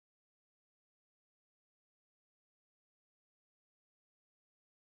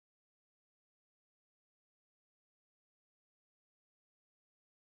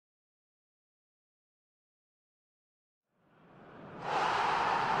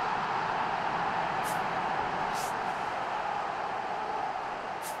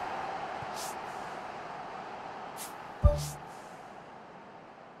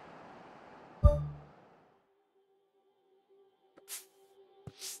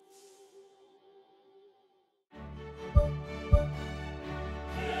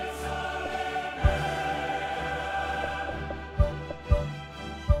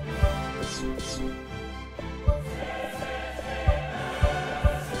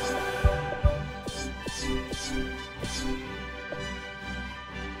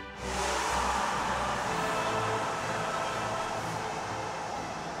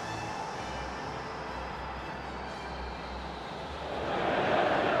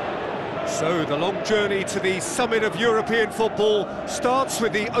So the long journey to the summit of European football starts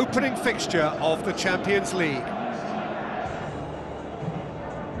with the opening fixture of the Champions League.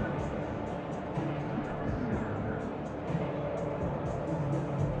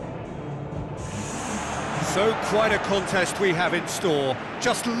 So quite a contest we have in store.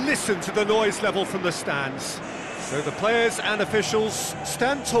 Just listen to the noise level from the stands. So the players and officials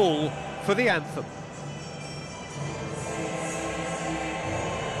stand tall for the anthem.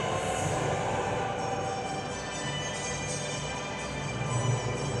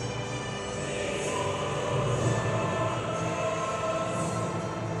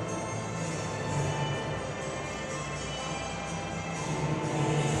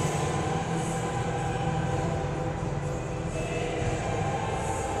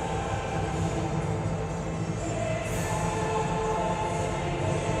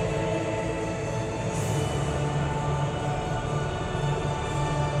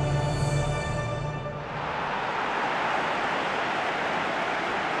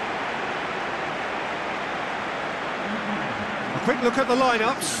 A quick look at the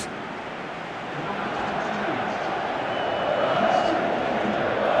lineups.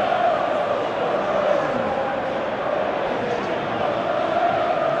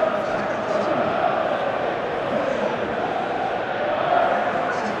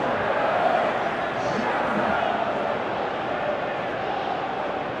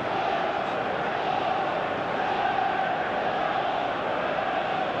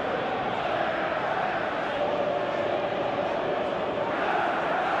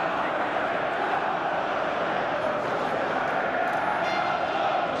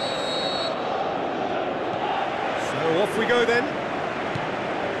 Off we go then.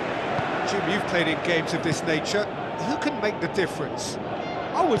 Jim, you've played in games of this nature. Who can make the difference?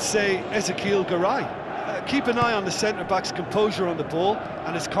 I would say Ezekiel Garay. Keep an eye on the centre-back's composure on the ball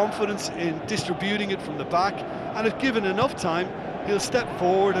and his confidence in distributing it from the back, and if given enough time, he'll step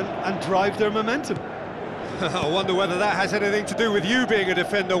forward and drive their momentum. I wonder whether that has anything to do with you being a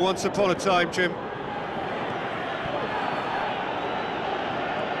defender once upon a time, Jim.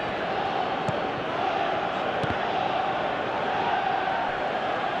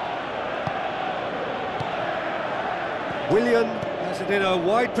 Willian has it in a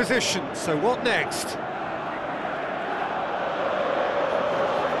wide position, so what next?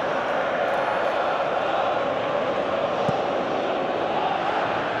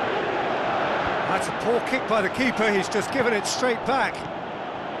 That's a poor kick by the keeper, he's just given it straight back.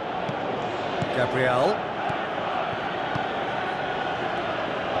 Gabriel.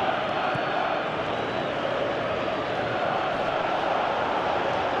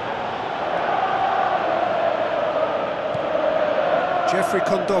 Jeffrey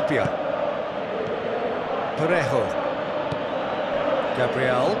Kondogbia. Parejo.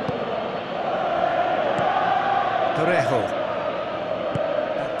 Gabriel. Parejo.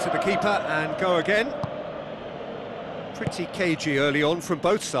 Back to the keeper and go again. Pretty cagey early on from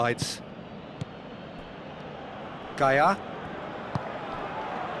both sides. Gaia.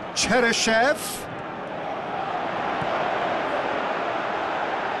 Cheryshev.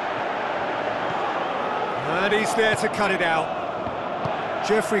 And he's there to cut it out.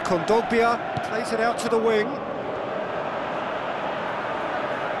 Jeffrey Kondogbia plays it out to the wing.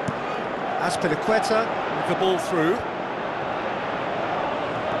 Azpilicueta with the ball through.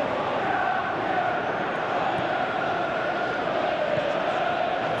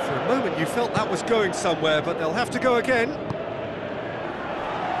 For a moment you felt that was going somewhere, but they'll have to go again.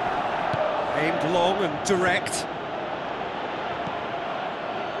 Aimed long and direct.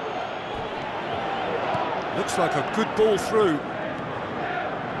 Looks like a good ball through.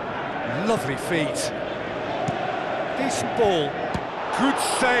 Lovely feet. Decent ball. Good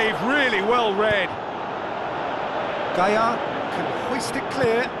save, really well read. Gaia can hoist it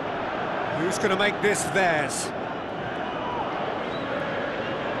clear. Who's going to make this theirs?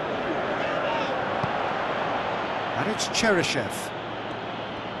 And it's Cheryshev.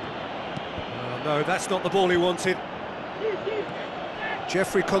 Oh, no, that's not the ball he wanted.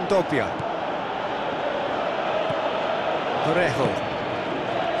 Jeffrey Kondogbia. Parejo.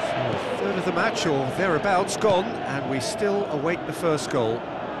 A third of the match, or thereabouts, gone, and we still await the first goal.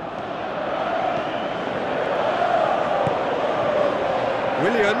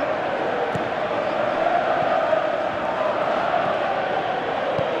 Willian.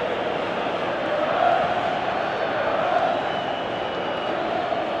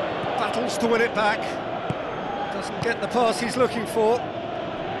 Battles to win it back. Doesn't get the pass he's looking for.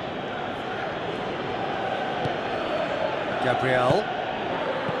 Gabriel.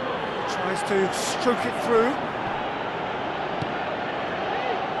 Tries to stroke it through.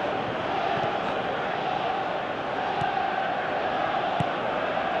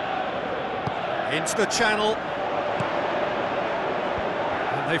 Into the channel.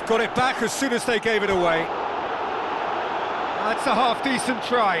 And they've got it back as soon as they gave it away. That's a half-decent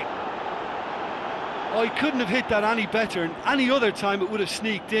try. Oh, he couldn't have hit that any better, and any other time it would have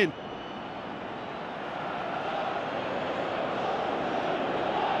sneaked in.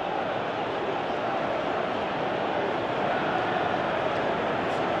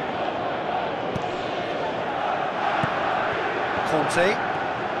 Conte.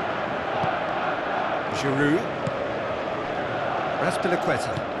 Giroud.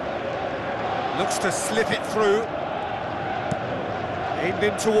 Raspilicueta. Looks to slip it through. Aimed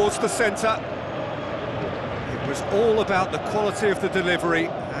in towards the centre. It was all about the quality of the delivery,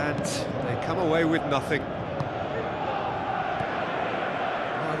 and they come away with nothing.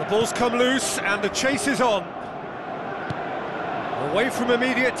 Well, the ball's come loose, and the chase is on. Away from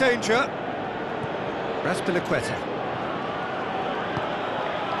immediate danger. Raspilicueta.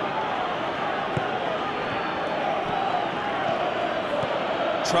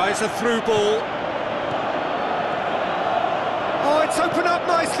 Tries a through ball. Oh, it's opened up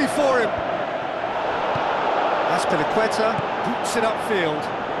nicely for him. Raspilicueta boots it upfield.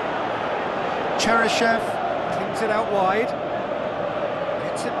 Cheryshev cleans it out wide.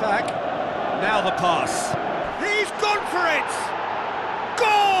 Gets it back. Now the pass. He's gone for it!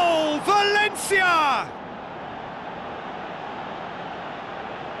 Goal! Valencia!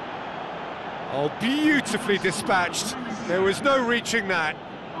 Oh, beautifully dispatched. There was no reaching that.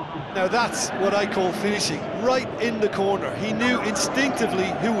 Now that's what I call finishing, right in the corner. He knew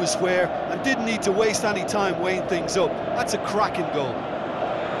instinctively who was where and didn't need to waste any time weighing things up. That's a cracking goal.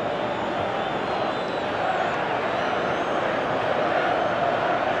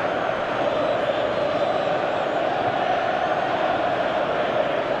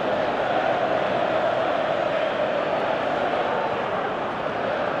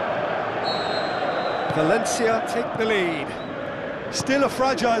 Valencia take the lead. Still a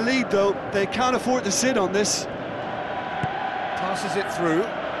fragile lead though, they can't afford to sit on this. Passes it through.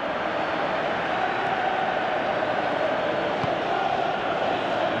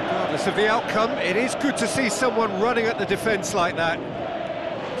 Regardless of the outcome, it is good to see someone running at the defence like that.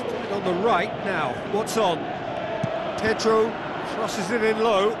 It's on the right now, what's on? Pedro crosses it in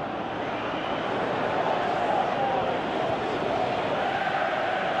low.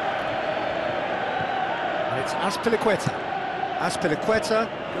 And it's Azpilicueta. Azpilicueta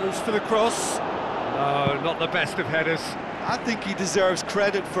goes for the cross. No, not the best of headers. I think he deserves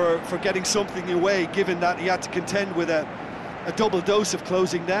credit for getting something away, given that he had to contend with a double dose of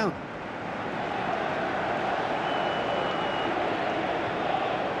closing down.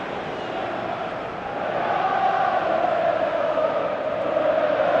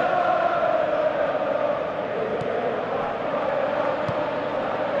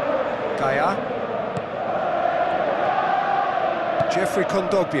 Gaia. Jeffrey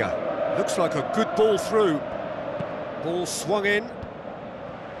Kondogbia. Looks like a good ball through. Ball swung in.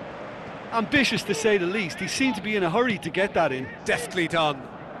 Ambitious to say the least. He seemed to be in a hurry to get that in. Deftly done.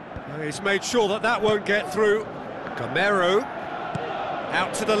 He's made sure that that won't get through. Gamero.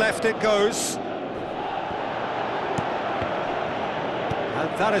 Out to the left it goes. And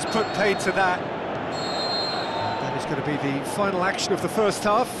that has put paid to that. And that is going to be the final action of the first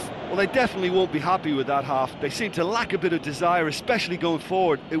half. Well, they definitely won't be happy with that half. They seem to lack a bit of desire, especially going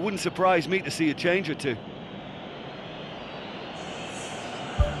forward. It wouldn't surprise me to see a change or two.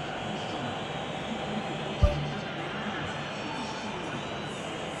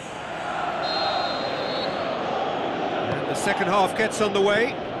 And the second half gets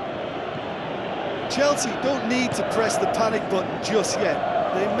underway. Chelsea don't need to press the panic button just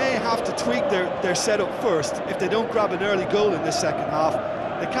yet. They may have to tweak their setup first if they don't grab an early goal in the second half.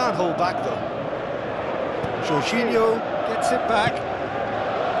 They can't hold back though. Jorginho gets it back.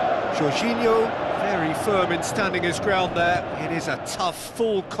 Jorginho very firm in standing his ground there. It is a tough,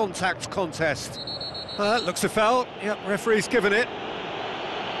 full contact contest. Looks a foul. Yep, referee's given it.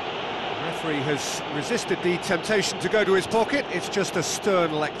 Referee has resisted the temptation to go to his pocket. It's just a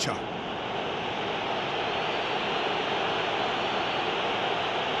stern lecture.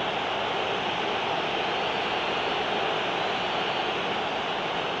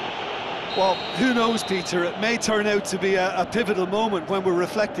 Well, who knows, Peter? It may turn out to be a pivotal moment when we're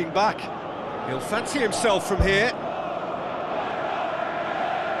reflecting back. He'll fancy himself from here.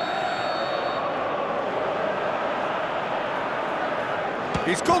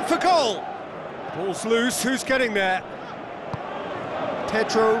 He's gone for goal. Ball's loose, who's getting there?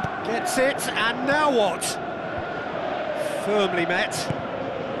 Pedro gets it, and now what? Firmly met.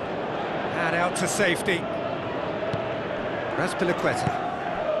 And out to safety. Raspilicueta.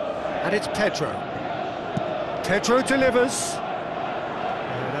 And it's Pedro. Pedro delivers.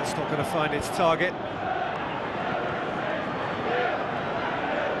 Yeah, that's not going to find its target.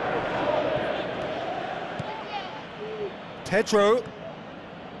 Pedro.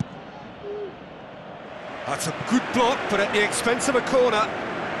 That's a good block, but at the expense of a corner.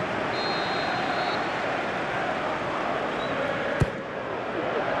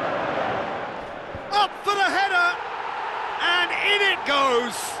 Up for the header, and in it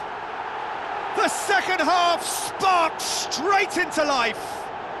goes. The second half sparked straight into life.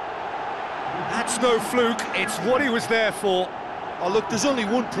 That's no fluke, it's what he was there for. Oh look, there's only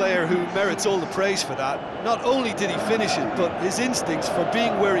one player who merits all the praise for that. Not only did he finish it, but his instincts for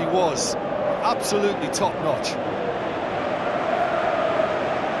being where he was, absolutely top-notch.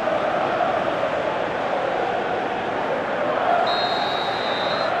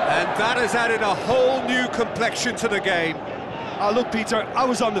 And that has added a whole new complexion to the game. Oh look, Peter, I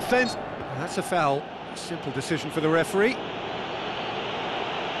was on the fence. That's a foul. Simple decision for the referee.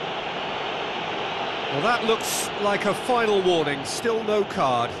 Well, that looks like a final warning. Still no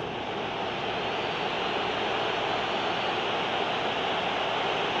card.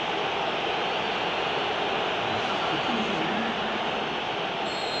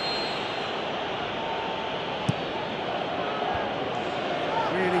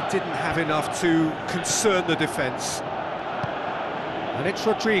 Really didn't have enough to concern the defence. And it's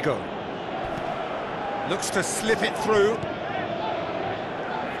Rodrigo. Looks to slip it through.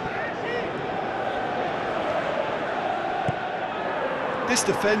 This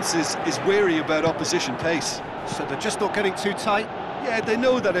defence is wary about opposition pace. So they're just not getting too tight? Yeah, they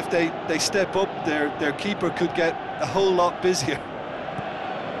know that if they step up, their keeper could get a whole lot busier.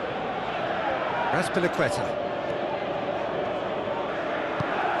 Azpilicueta.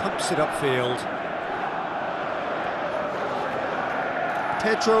 Pumps it upfield.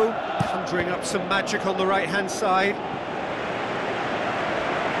 Pedro conjuring up some magic on the right-hand side.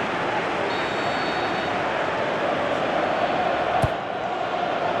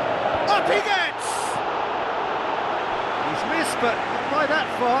 Up he gets! He's missed, but not by that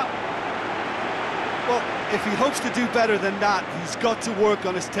far. Well, if he hopes to do better than that, he's got to work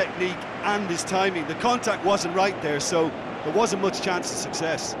on his technique and his timing. The contact wasn't right there, so there wasn't much chance of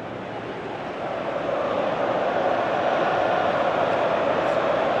success.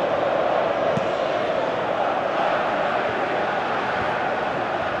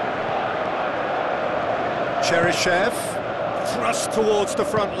 Cheryshev, thrust towards the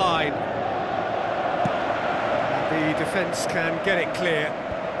front line. The defence can get it clear.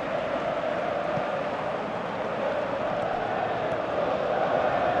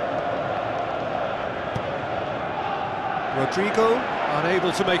 Rodrigo,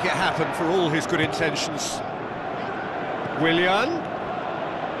 unable to make it happen for all his good intentions. Willian.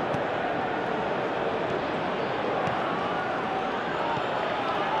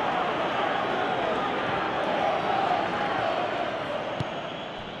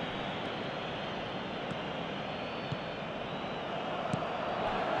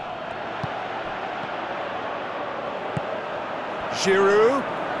 Giroud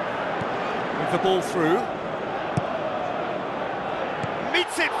with the ball through.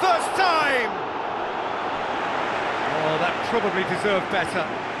 Meets it first time! Oh, that probably deserved better.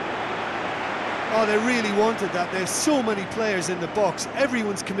 Oh, they really wanted that. There's so many players in the box.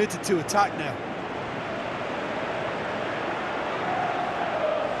 Everyone's committed to attack now.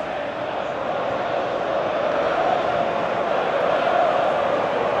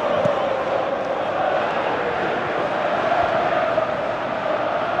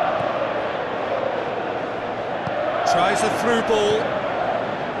 Tries a through ball.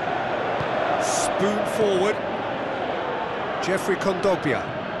 Spoon forward. Jeffrey Kondogbia.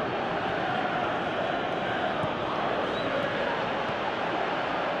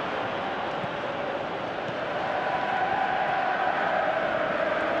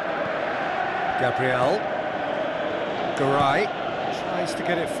 Gabriel. Garay tries to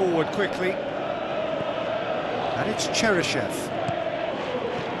get it forward quickly. And it's Cheryshev.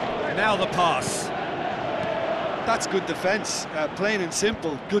 Now the pass. That's good defence, plain and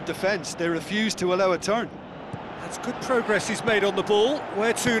simple, good defence. They refuse to allow a turn. That's good progress he's made on the ball.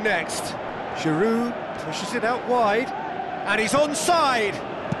 Where to next? Giroud pushes it out wide, and he's onside.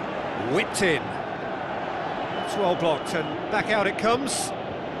 Whipped in. It's well blocked, and back out it comes.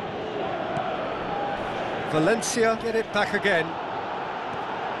 Valencia get it back again.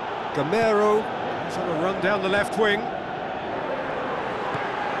 Gamero is on a run down the left wing.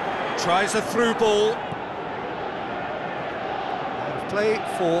 Tries a through ball. Play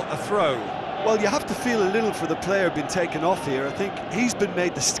for a throw. Well, you have to feel a little for the player being taken off here. I think he's been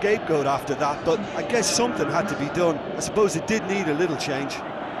made the scapegoat after that, but I guess something had to be done. I suppose it did need a little change.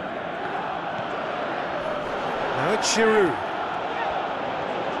 Now it's Giroud.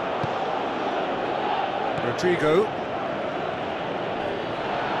 Rodrigo.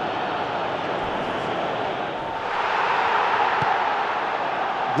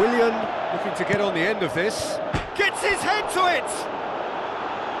 Willian looking to get on the end of this. Gets his head to it!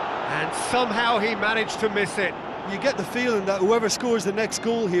 And somehow he managed to miss it. You get the feeling that whoever scores the next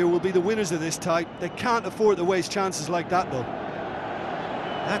goal here will be the winners of this tie. They can't afford to waste chances like that, though.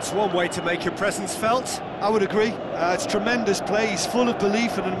 That's one way to make your presence felt. I would agree. It's tremendous play. He's full of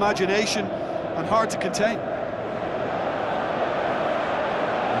belief and imagination and hard to contain.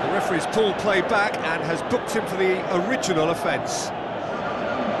 The referee's pulled play back and has booked him for the original offence.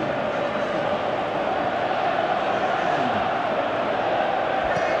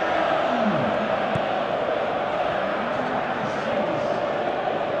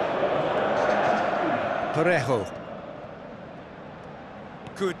 Parejo.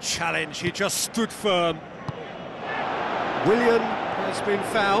 Good challenge, he just stood firm. Willian has been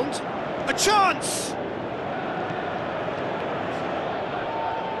found. A chance!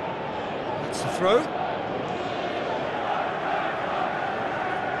 That's a throw.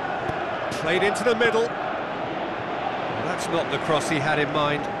 Played into the middle. That's not the cross he had in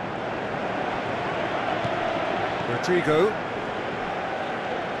mind. Rodrigo.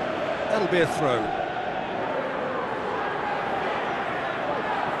 That'll be a throw.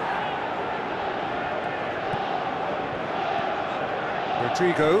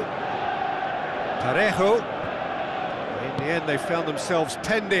 Rodrigo, Parejo. In the end, they found themselves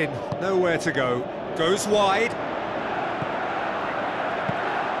penned in, nowhere to go. Goes wide.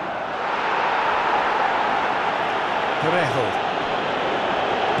 Parejo.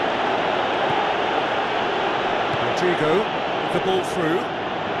 Rodrigo with the ball through.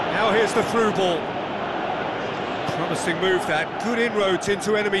 Now here's the through ball. Promising move that. Good inroads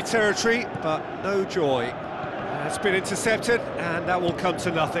into enemy territory, but no joy. It's been intercepted, and that will come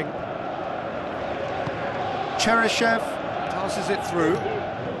to nothing. Cheryshev passes it through.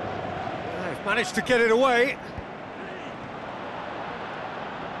 They've managed to get it away.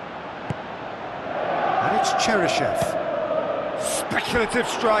 And it's Cheryshev. Speculative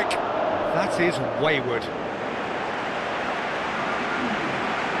strike. That is wayward.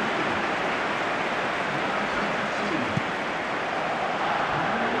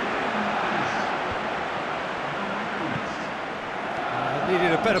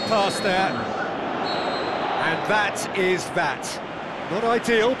 Needed a better pass there, and that is that. Not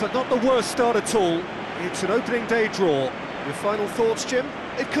ideal, but not the worst start at all. It's an opening day draw. Your final thoughts, Jim?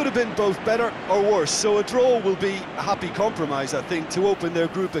 It could have been both better or worse, so a draw will be a happy compromise, I think, to open their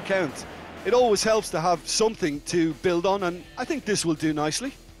group account. It always helps to have something to build on, and I think this will do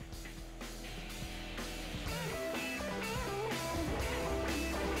nicely.